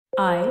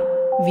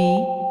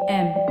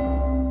IVM.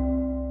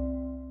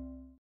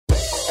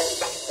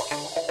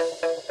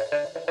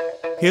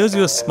 Here's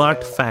your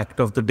smart fact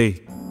of the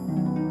day.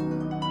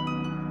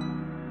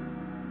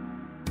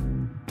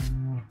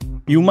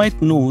 You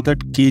might know that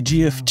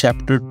KGF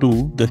Chapter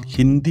 2, the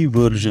Hindi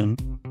version,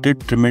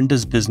 did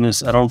tremendous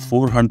business around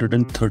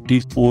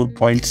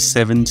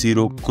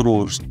 434.70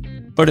 crores.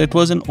 But it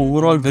was an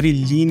overall very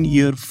lean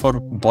year for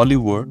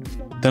Bollywood.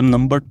 The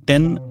number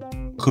 10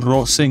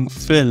 grossing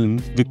film,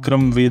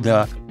 Vikram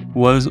Vedha,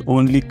 was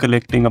only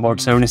collecting about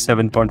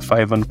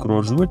 77.51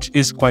 crores, which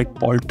is quite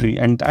paltry,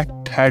 and that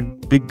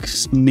had big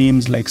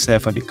names like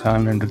Saif Ali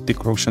Khan and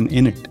Hrithik Roshan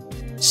in it.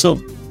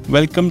 So,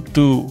 welcome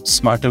to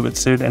Smarter with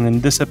Sid, and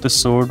in this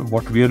episode,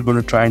 what we are going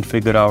to try and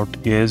figure out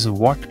is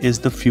what is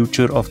the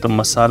future of the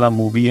masala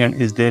movie, and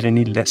is there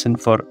any lesson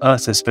for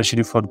us,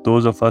 especially for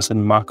those of us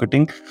in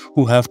marketing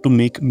who have to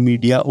make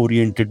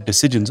media-oriented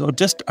decisions or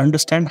just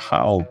understand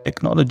how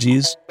technology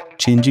is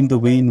changing the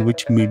way in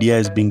which media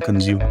is being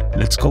consumed.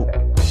 Let's go.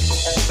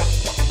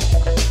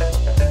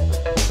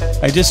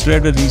 I just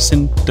read a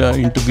recent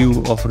interview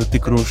of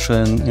Hrithik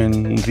Roshan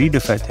in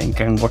Rediff, I think,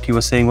 and what he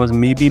was saying was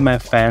maybe my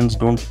fans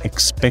don't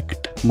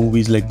expect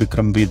movies like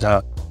Vikram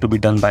Vedha to be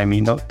done by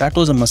me. Now, that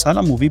was a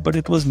masala movie, but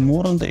it was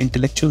more on the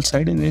intellectual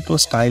side, and it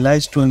was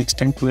stylized to an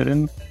extent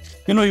wherein,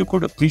 you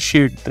could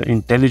appreciate the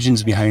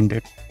intelligence behind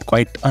it,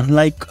 quite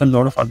unlike a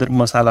lot of other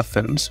masala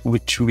films,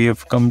 which we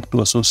have come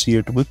to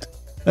associate with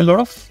a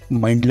lot of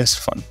mindless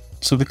fun.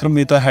 So Vikram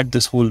Vedha had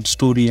this whole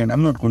story, and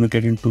I'm not going to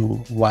get into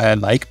why I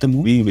like the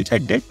movie, which I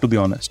did, to be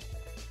honest.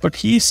 But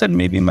he said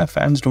maybe my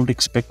fans don't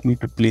expect me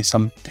to play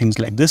some things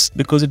like this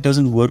because it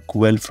doesn't work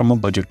well from a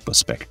budget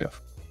perspective.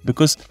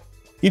 Because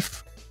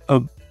if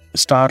a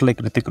star like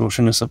Hrithik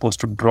Roshan is supposed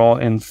to draw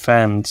in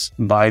fans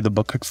by the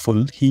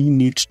bucketful, he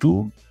needs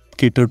to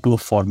cater to a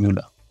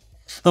formula.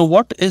 Now,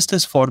 what is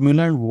this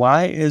formula, and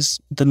why is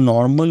the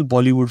normal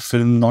Bollywood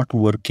film not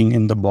working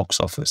in the box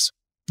office?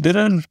 There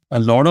are a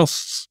lot of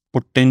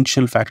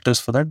potential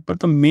factors for that, but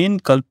the main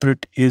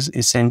culprit is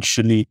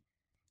essentially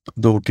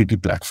the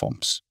OTT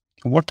platforms.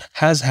 What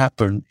has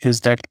happened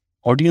is that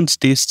audience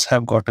tastes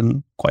have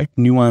gotten quite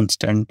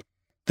nuanced, and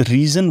the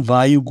reason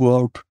why you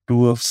go out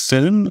to a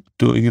film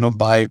to,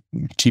 buy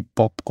cheap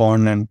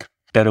popcorn and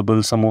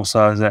terrible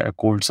samosas,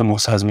 cold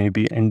samosas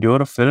maybe,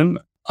 endure a film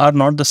are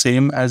not the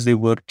same as they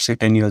were, say,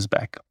 10 years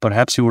back.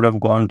 Perhaps you would have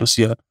gone to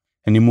see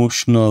an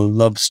emotional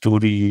love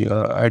story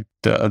at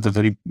the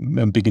very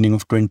beginning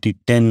of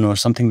 2010 or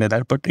something like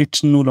that, but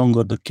it's no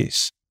longer the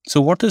case.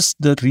 So what is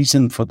the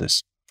reason for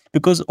this?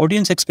 Because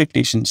audience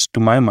expectations, to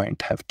my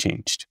mind, have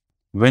changed.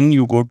 When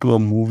you go to a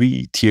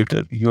movie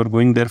theater, you're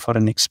going there for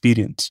an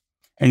experience.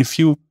 And if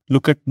you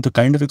look at the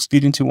kind of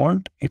experience you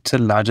want, it's a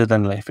larger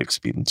than life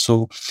experience.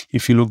 So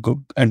if you look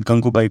at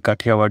Gangubai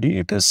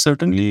Kathiawadi, it is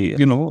certainly,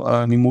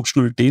 an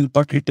emotional tale,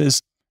 but it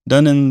is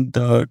done in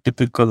the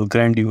typical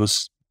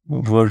grandiose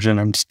version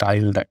and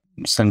style that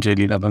Sanjay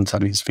Leela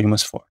Bhansali is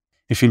famous for.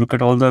 If you look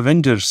at all the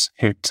Avengers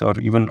hits, or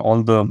even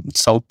all the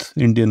South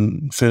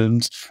Indian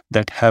films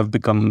that have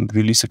become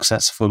really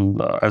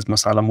successful as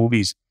masala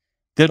movies,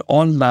 they're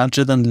all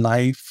larger than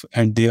life,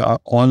 and they are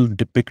all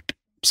depict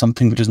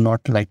something which is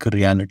not like a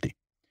reality.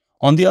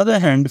 On the other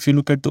hand, if you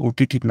look at the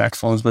OTT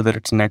platforms, whether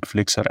it's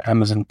Netflix or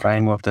Amazon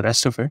Prime or the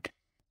rest of it,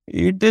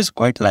 it is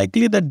quite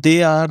likely that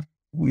they are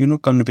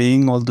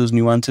conveying all those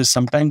nuances.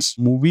 Sometimes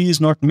movie is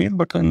not made,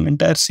 but an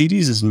entire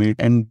series is made,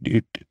 and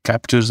it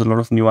captures a lot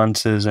of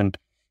nuances and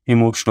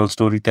emotional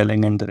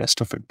storytelling and the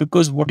rest of it.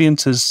 Because what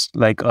audiences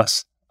like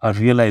us are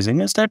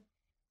realizing is that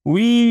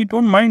we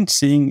don't mind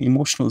seeing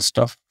emotional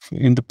stuff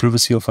in the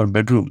privacy of our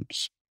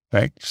bedrooms,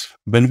 right?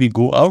 When we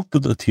go out to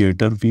the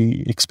theater,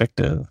 we expect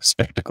a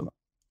spectacle.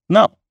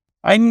 Now,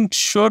 I'm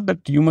sure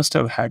that you must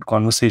have had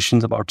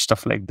conversations about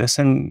stuff like this,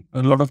 and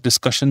a lot of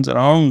discussions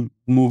around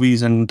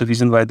movies and the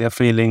reason why they're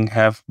failing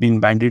have been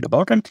bandied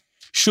about. And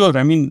sure,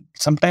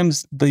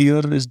 sometimes the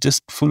year is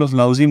just full of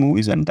lousy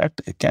movies, and that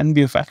can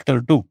be a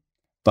factor too.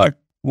 But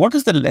what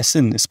is the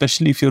lesson,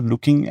 especially if you're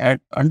looking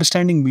at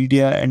understanding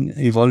media and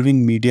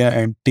evolving media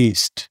and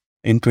taste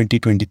in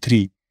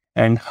 2023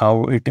 and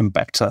how it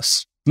impacts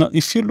us? Now,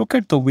 if you look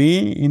at the way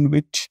in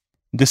which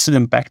this is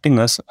impacting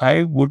us,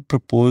 I would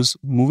propose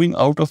moving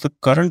out of the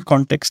current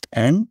context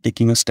and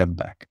taking a step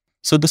back.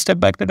 So the step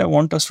back that I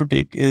want us to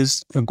take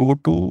is go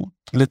to,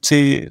 let's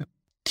say,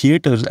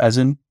 theaters as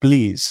in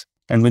plays.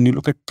 And when you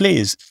look at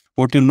plays,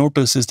 what you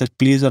notice is that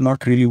plays are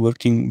not really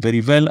working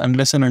very well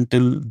unless and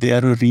until they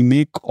are a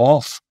remake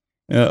of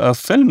a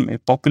film, a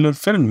popular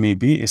film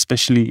maybe,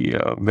 especially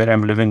where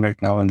I'm living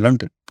right now in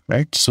London,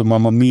 right? So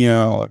Mamma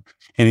Mia or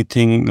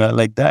anything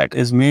like that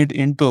is made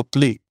into a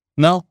play.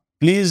 Now,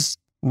 plays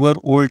were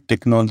old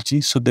technology,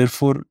 so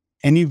therefore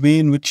any way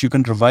in which you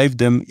can revive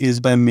them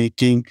is by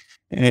making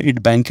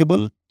it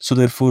bankable, so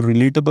therefore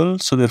relatable,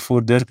 so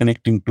therefore they're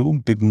connecting to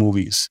big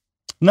movies.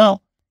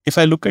 Now, if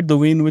I look at the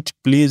way in which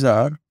plays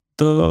are,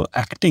 the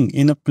acting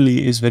in a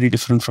play is very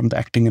different from the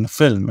acting in a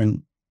film,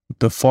 and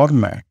the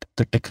format,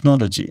 the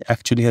technology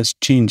actually has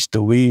changed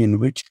the way in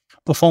which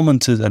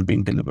performances are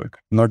being delivered.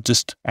 Not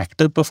just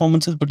actor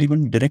performances, but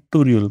even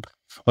directorial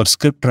or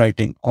script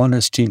writing, all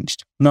has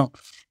changed. Now,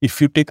 if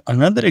you take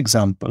another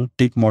example,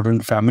 take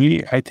Modern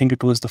Family, I think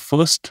it was the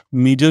first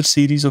major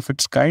series of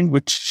its kind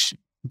which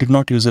did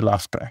not use a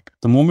laugh track.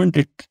 The moment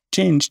it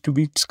changed,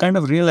 we kind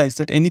of realized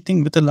that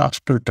anything with a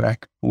laughter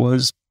track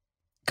was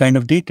kind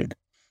of dated.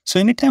 So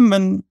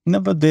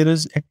whenever there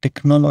is a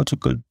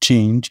technological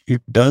change,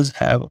 it does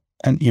have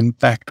an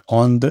impact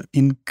on the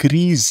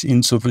increase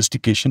in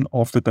sophistication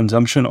of the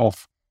consumption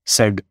of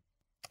said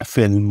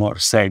film or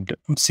said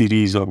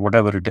series or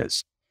whatever it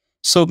is.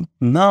 So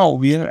now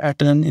we are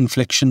at an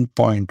inflection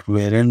point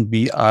wherein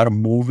we are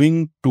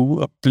moving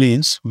to a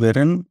place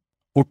wherein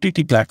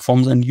OTT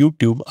platforms and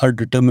YouTube are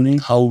determining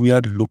how we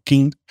are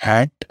looking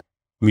at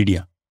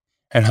media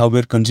and how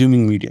we're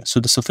consuming media. So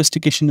the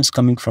sophistication is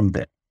coming from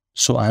there.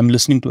 So I'm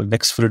listening to a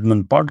Lex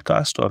Fridman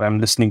podcast, or I'm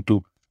listening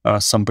to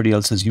somebody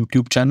else's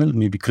YouTube channel,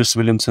 maybe Chris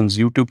Williamson's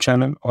YouTube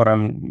channel, or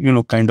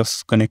I'm, kind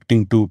of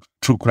connecting to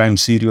true crime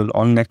serial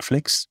on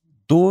Netflix.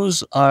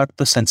 Those are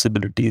the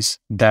sensibilities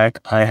that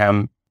I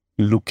am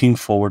looking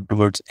forward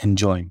towards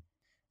enjoying.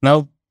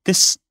 Now,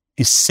 this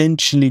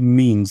essentially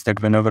means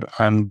that whenever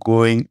I'm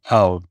going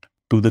out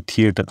to the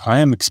theater, I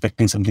am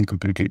expecting something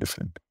completely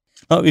different.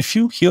 Now, if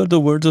you hear the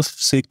words of,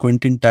 say,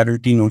 Quentin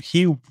Tarantino,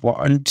 he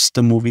wants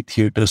the movie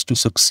theaters to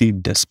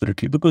succeed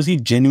desperately because he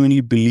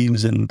genuinely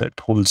believes in that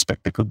whole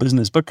spectacle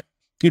business. But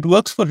it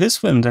works for his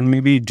films and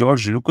maybe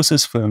George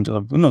Lucas's films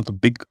or, the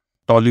big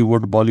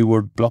Tollywood,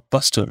 Bollywood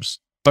blockbusters.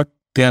 But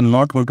they are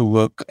not going to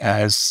work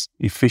as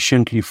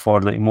efficiently for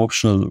the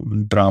emotional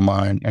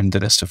drama and the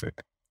rest of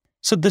it.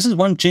 So this is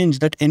one change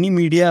that any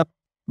media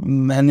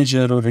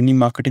manager or any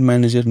marketing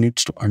manager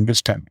needs to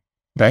understand,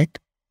 right?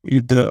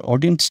 The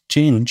audience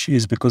change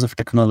is because of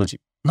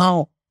technology.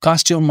 Now,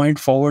 cast your mind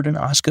forward and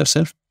ask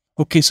yourself,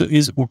 okay, so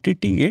is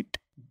OTT it?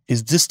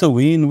 Is this the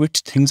way in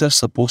which things are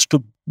supposed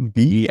to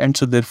be? And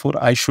so therefore,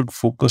 I should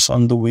focus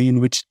on the way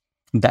in which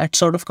that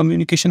sort of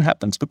communication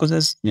happens. Because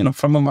as,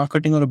 from a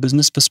marketing or a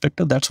business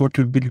perspective, that's what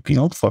you'll be looking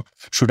out for.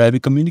 Should I be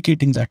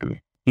communicating that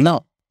way?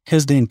 Now,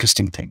 here's the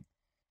interesting thing.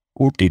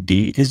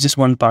 OTT is just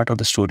one part of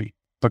the story.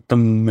 But the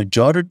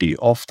majority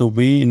of the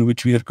way in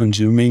which we are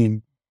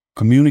consuming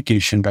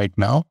communication right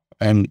now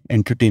and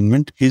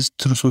entertainment is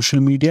through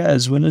social media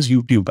as well as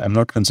YouTube. I'm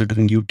not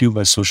considering YouTube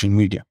as social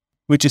media,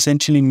 which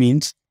essentially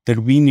means that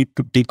we need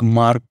to take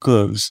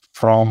markers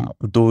from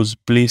those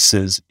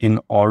places in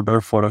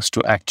order for us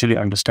to actually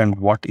understand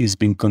what is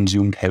being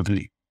consumed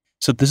heavily.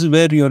 So this is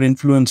where your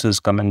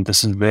influencers come in.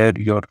 This is where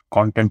your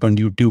content on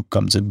YouTube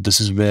comes in.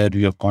 This is where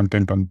your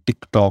content on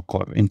TikTok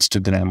or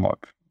Instagram or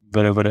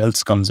wherever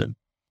else comes in.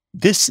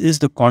 This is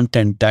the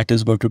content that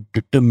is going to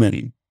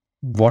determine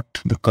what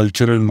the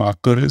cultural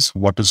marker is,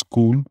 what is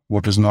cool,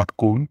 what is not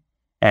cool.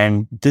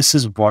 And this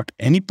is what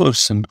any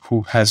person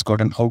who has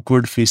got an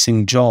outward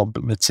facing job,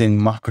 let's say in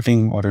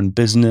marketing or in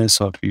business,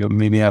 or you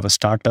maybe have a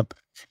startup,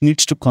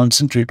 needs to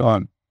concentrate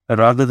on,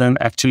 rather than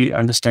actually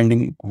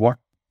understanding what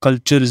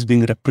culture is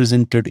being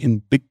represented in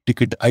big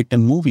ticket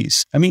item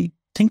movies. I mean,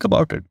 think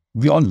about it.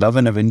 We all love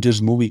an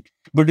Avengers movie,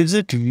 but is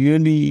it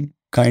really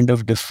kind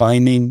of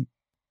defining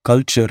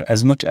culture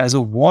as much as a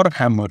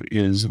Warhammer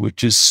is,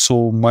 which is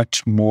so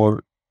much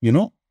more,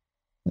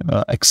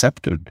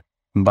 accepted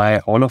by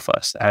all of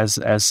us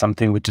as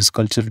something which is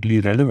culturally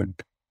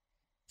relevant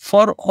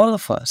for all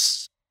of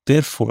us.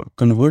 Therefore,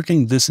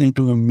 converting this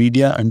into a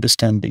media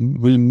understanding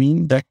will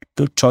mean that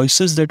the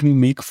choices that we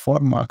make for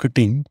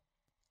marketing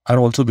are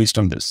also based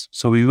on this.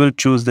 So we will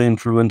choose the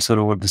influencer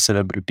over the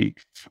celebrity.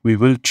 We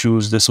will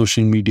choose the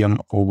social medium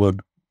over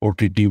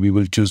OTT. We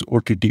will choose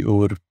OTT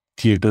over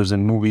theaters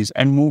and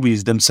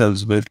movies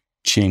themselves will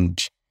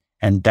change.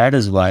 And that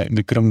is why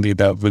Vikram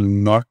Vedha will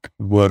not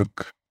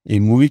work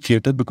in movie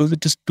theater, because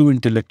it is too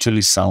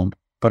intellectually sound.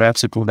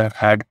 Perhaps it would have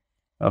had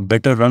a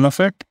better run of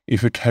it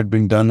if it had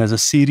been done as a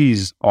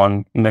series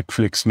on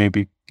Netflix,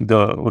 maybe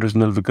the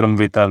original Vikram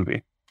Vedha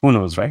way. Who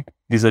knows, right?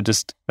 These are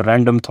just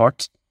random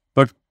thoughts,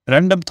 but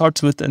random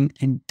thoughts with an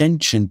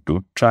intention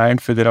to try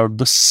and figure out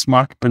the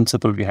smart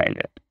principle behind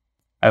it.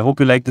 I hope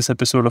you like this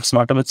episode of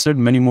Smarter with Sid.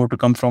 Many more to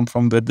come from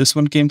where this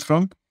one came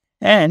from.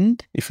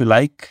 And if you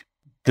like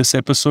this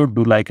episode,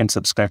 do like and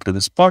subscribe to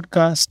this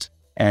podcast.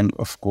 And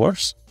of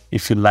course,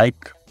 if you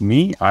like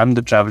me, I'm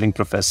the Traveling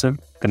Professor.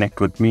 Connect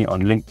with me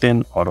on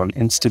LinkedIn or on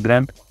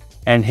Instagram.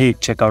 And hey,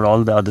 check out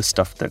all the other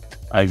stuff that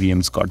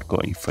IVM's got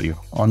going for you.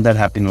 On that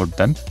happy note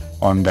then,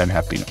 on that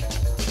happy note.